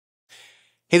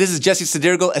Hey, this is Jesse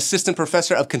Sadirgo, Assistant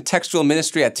Professor of Contextual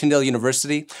Ministry at Tyndale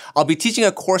University. I'll be teaching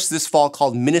a course this fall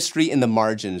called Ministry in the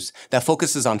Margins that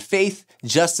focuses on faith,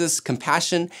 justice,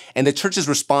 compassion, and the church's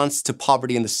response to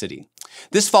poverty in the city.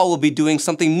 This fall, we'll be doing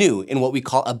something new in what we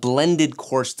call a blended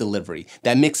course delivery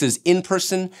that mixes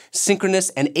in-person, synchronous,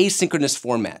 and asynchronous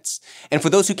formats. And for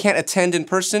those who can't attend in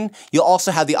person, you'll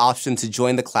also have the option to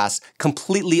join the class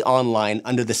completely online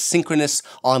under the synchronous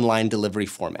online delivery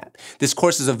format. This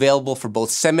course is available for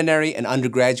both seminary and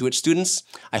undergraduate students.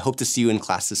 I hope to see you in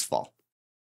class this fall.